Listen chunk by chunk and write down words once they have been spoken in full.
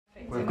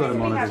We've got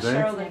him on it today.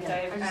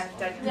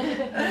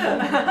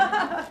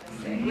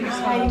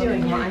 How are you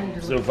doing, Ryan?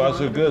 So far,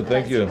 so good.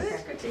 Thank you.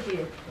 Good to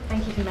hear.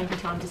 Thank you for making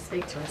time to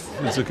speak to us.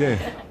 It's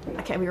okay.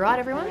 Okay, we right,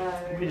 everyone?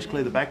 Can we just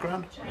clear the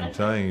background? I'm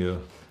telling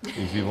you,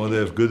 if you want to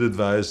have good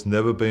advice,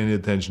 never pay any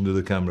attention to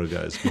the camera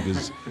guys,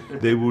 because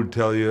they will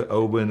tell you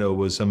over and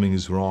over something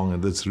is wrong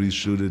and let's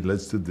reshoot it,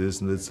 let's do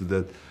this and let's do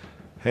that.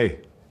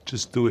 Hey,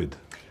 just do it.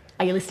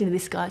 Are you listening to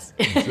this, guys?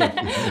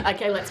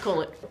 Okay, let's call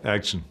it.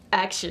 Action.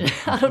 Action.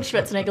 Arnold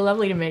Schwarzenegger,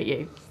 lovely to meet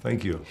you.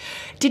 Thank you.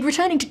 Did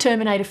returning to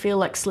Terminator feel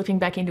like slipping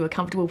back into a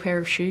comfortable pair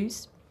of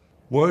shoes?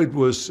 Well, it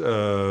was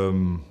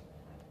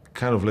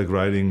kind of like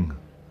riding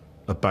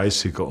a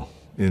bicycle,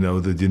 you know,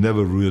 that you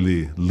never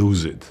really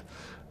lose it.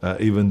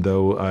 Even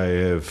though I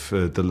have,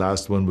 the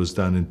last one was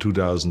done in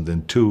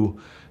 2002,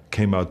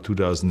 came out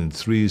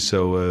 2003,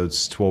 so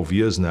it's 12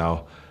 years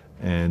now,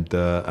 and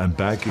I'm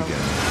back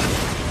again.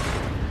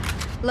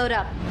 Load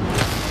up.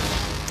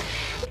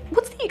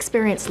 What's the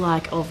experience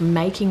like of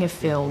making a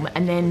film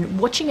and then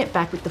watching it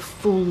back with the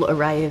full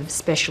array of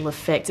special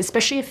effects,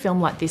 especially a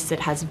film like this that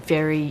has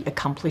very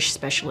accomplished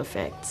special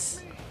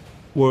effects?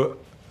 Well,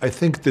 I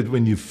think that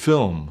when you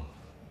film,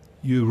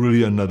 you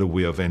really are not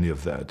aware of any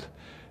of that.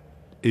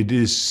 It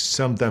is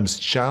sometimes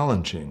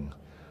challenging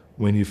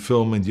when you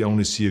film and you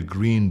only see a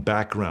green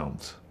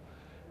background.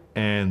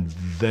 And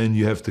then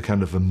you have to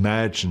kind of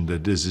imagine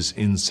that this is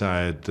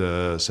inside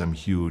some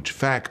huge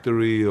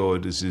factory, or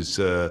this is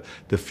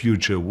the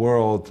future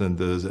world, and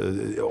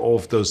all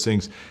of those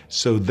things.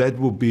 So that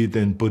will be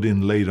then put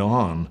in later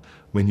on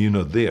when you're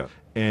not there.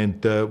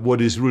 And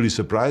what is really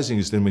surprising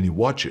is then when you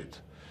watch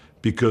it,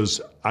 because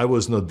I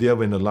was not there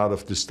when a lot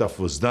of this stuff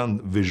was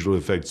done, visual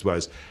effects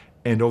wise,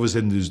 and all of a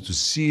sudden to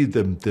see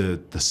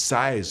the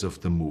size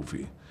of the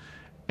movie.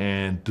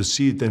 And to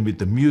see it then with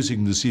the music,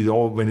 and to see it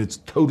all when it's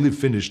totally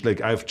finished. Like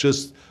I've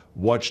just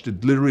watched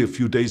it literally a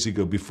few days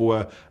ago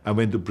before I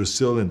went to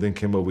Brazil and then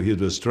came over here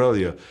to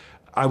Australia.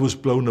 I was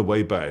blown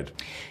away by it.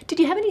 Did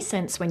you have any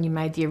sense when you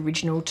made the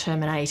original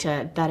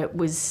Terminator that it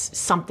was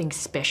something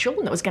special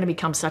and it was going to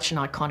become such an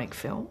iconic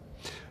film?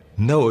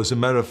 No, as a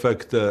matter of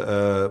fact,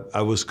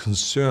 I was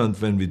concerned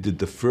when we did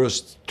the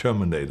first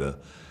Terminator.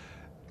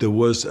 There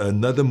was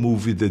another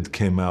movie that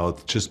came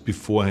out just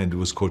beforehand. It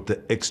was called The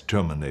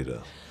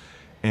Exterminator.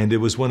 And it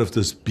was one of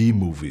those B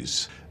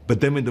movies.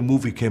 But then when the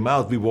movie came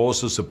out, we were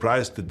also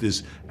surprised that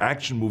this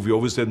action movie all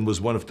of a sudden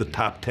was one of the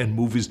top 10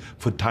 movies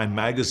for Time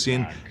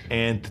magazine,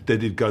 and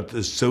that it got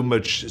so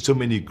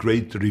many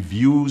great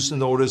reviews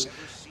and orders,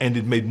 and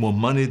it made more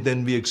money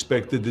than we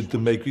expected it to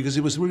make, because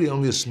it was really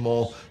only a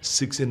small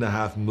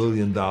 $6.5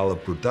 million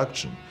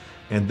production.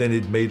 And then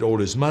it made all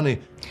this money.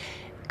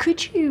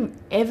 Could you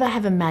ever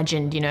have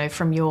imagined, you know,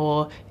 from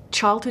your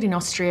childhood in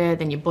Austria,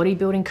 then your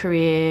bodybuilding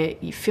career,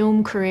 your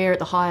film career at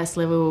the highest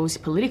levels,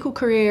 your political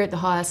career at the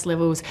highest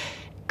levels,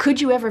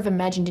 could you ever have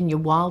imagined in your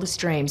wildest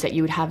dreams that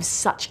you would have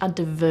such a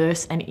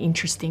diverse and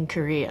interesting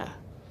career?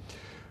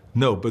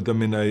 No, but I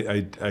mean,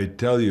 I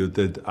tell you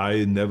that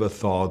I never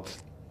thought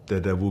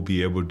that I would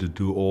be able to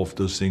do all of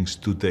those things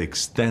to the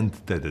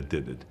extent that I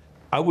did it.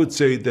 I would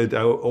say that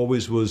I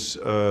always was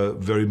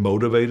very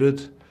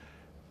motivated.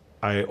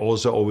 I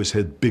also always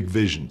had big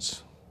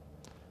visions.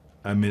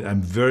 I mean,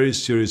 I'm very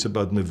serious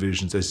about my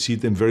visions. I see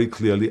them very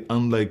clearly.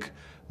 Unlike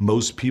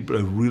most people,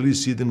 I really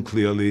see them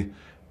clearly,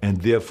 and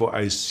therefore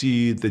I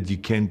see that you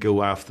can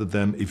go after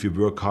them if you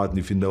work hard and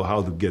if you know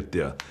how to get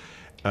there.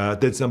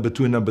 That's number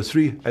two. And number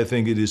three, I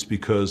think it is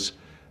because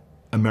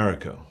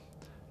America.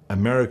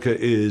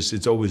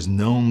 It's always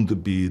known to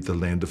be the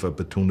land of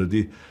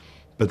opportunity,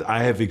 but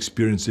I have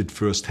experienced it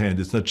firsthand.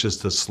 It's not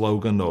just a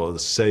slogan or a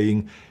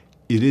saying.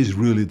 It is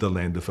really the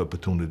land of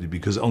opportunity,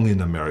 because only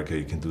in America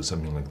you can do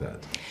something like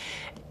that.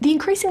 The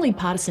increasingly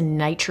partisan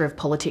nature of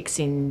politics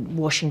in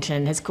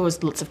Washington has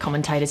caused lots of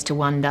commentators to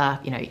wonder,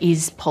 you know,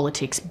 is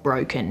politics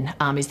broken?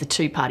 Is the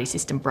two-party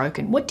system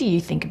broken? What do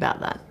you think about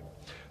that?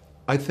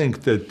 I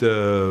think that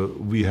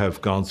we have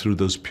gone through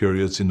those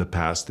periods in the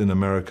past in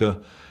America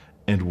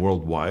and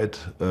worldwide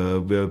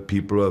where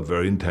people are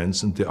very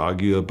intense and they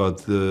argue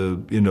about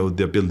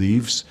their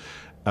beliefs.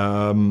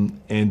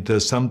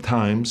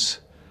 Sometimes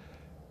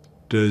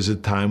there is a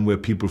time where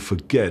people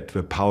forget,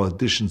 where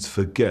politicians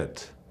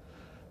forget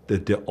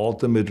that their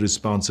ultimate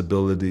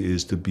responsibility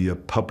is to be a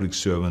public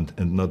servant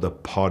and not a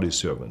party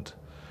servant.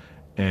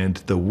 And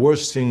the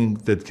worst thing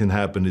that can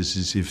happen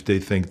is if they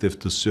think they have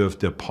to serve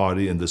their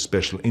party and the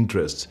special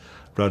interests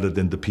rather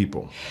than the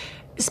people.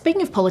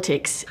 Speaking of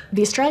politics,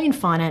 the Australian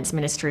Finance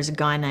Minister is a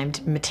guy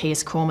named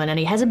Mathias Cormann, and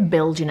he has a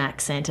Belgian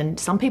accent, and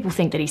some people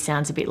think that he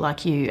sounds a bit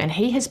like you, and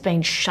he has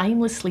been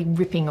shamelessly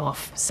ripping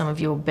off some of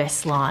your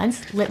best lines.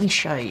 Let me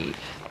show you.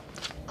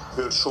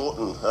 Bill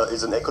Shorten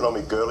is an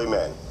economic girly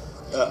man.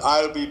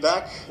 I'll be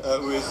back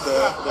with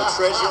the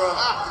treasurer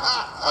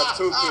at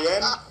 2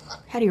 p.m.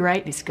 How do you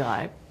rate this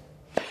guy?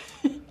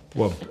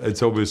 Well,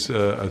 it's always,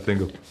 I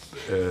think,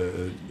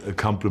 a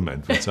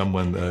compliment when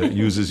someone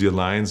uses your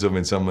lines or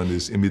when someone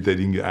is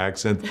imitating your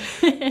accent.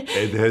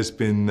 It has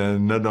been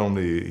not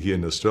only here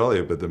in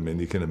Australia, but I mean,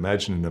 you can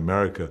imagine in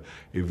America,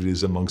 if it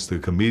is amongst the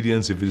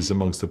comedians, if it is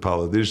amongst the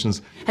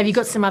politicians. Have you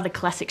got some other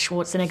classic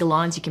Schwarzenegger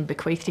lines you can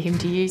bequeath to him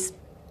to use?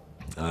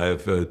 I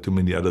have too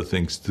many other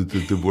things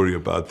to worry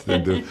about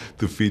than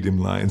to feed him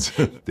lines.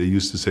 They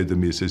used to say to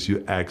me, it says,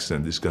 your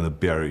accent is going to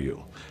bury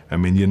you. I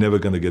mean, you're never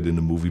going to get in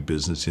the movie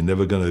business. You're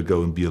never going to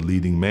go and be a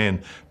leading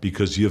man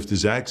because you have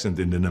this accent.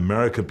 And in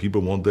America,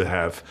 people want to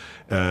have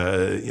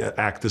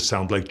actors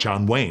sound like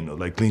John Wayne or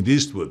like Clint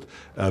Eastwood,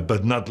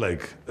 but not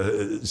like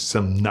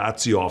some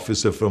Nazi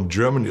officer from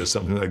Germany or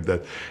something like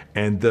that.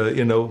 And,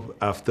 you know,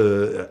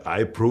 after I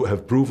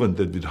have proven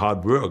that with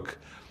hard work,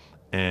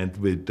 and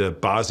with a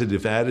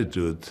positive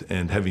attitude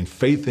and having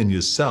faith in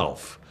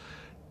yourself,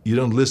 you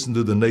don't listen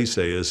to the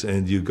naysayers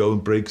and you go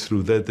and break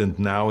through that, and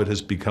now it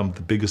has become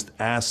the biggest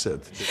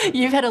asset.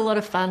 You've had a lot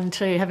of fun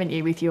too, haven't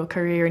you, with your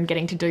career and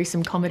getting to do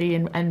some comedy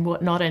and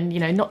whatnot, and, you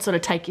know, not sort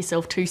of take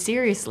yourself too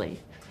seriously.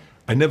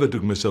 I never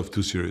took myself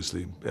too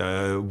seriously.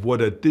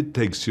 What I did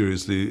take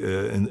seriously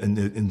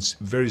and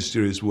very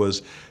serious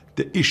was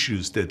the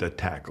issues that I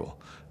tackle.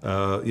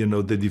 You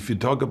know, that if you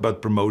talk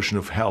about promotion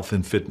of health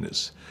and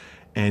fitness,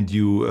 and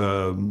you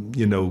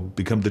know,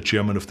 become the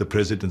chairman of the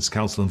President's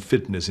Council on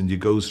Fitness, and you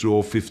go through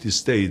all 50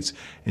 states,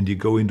 and you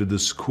go into the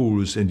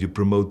schools and you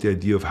promote the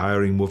idea of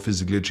hiring more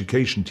physical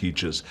education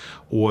teachers,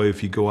 or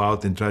if you go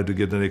out and try to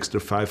get an extra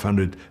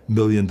 $500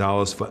 million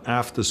for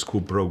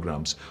after-school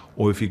programs,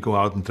 or if you go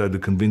out and try to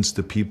convince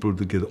the people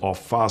to get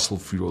off fossil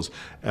fuels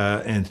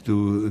and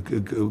to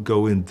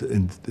go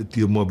and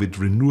deal more with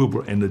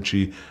renewable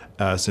energy,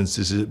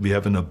 since we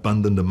have an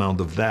abundant amount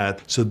of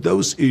that. So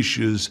those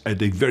issues I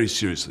take very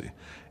seriously.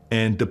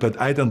 But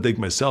I don't take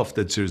myself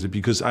that seriously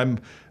because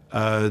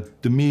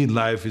to me,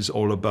 life is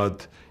all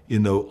about, you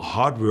know,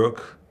 hard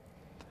work.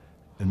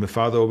 And my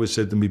father always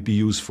said to me, be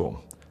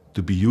useful.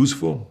 To be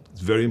useful,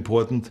 it's very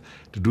important.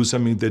 To do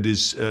something that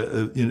is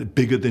you know,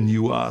 bigger than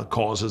you are,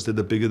 causes that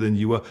are bigger than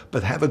you are,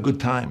 but have a good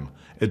time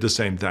at the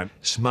same time.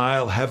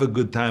 Smile, have a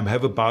good time,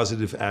 have a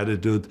positive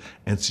attitude,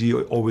 and see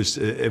always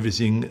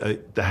everything,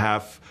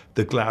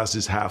 the glass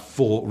is half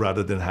full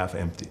rather than half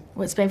empty.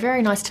 Well, it's been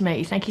very nice to meet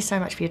you. Thank you so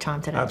much for your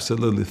time today.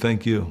 Absolutely,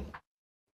 thank you.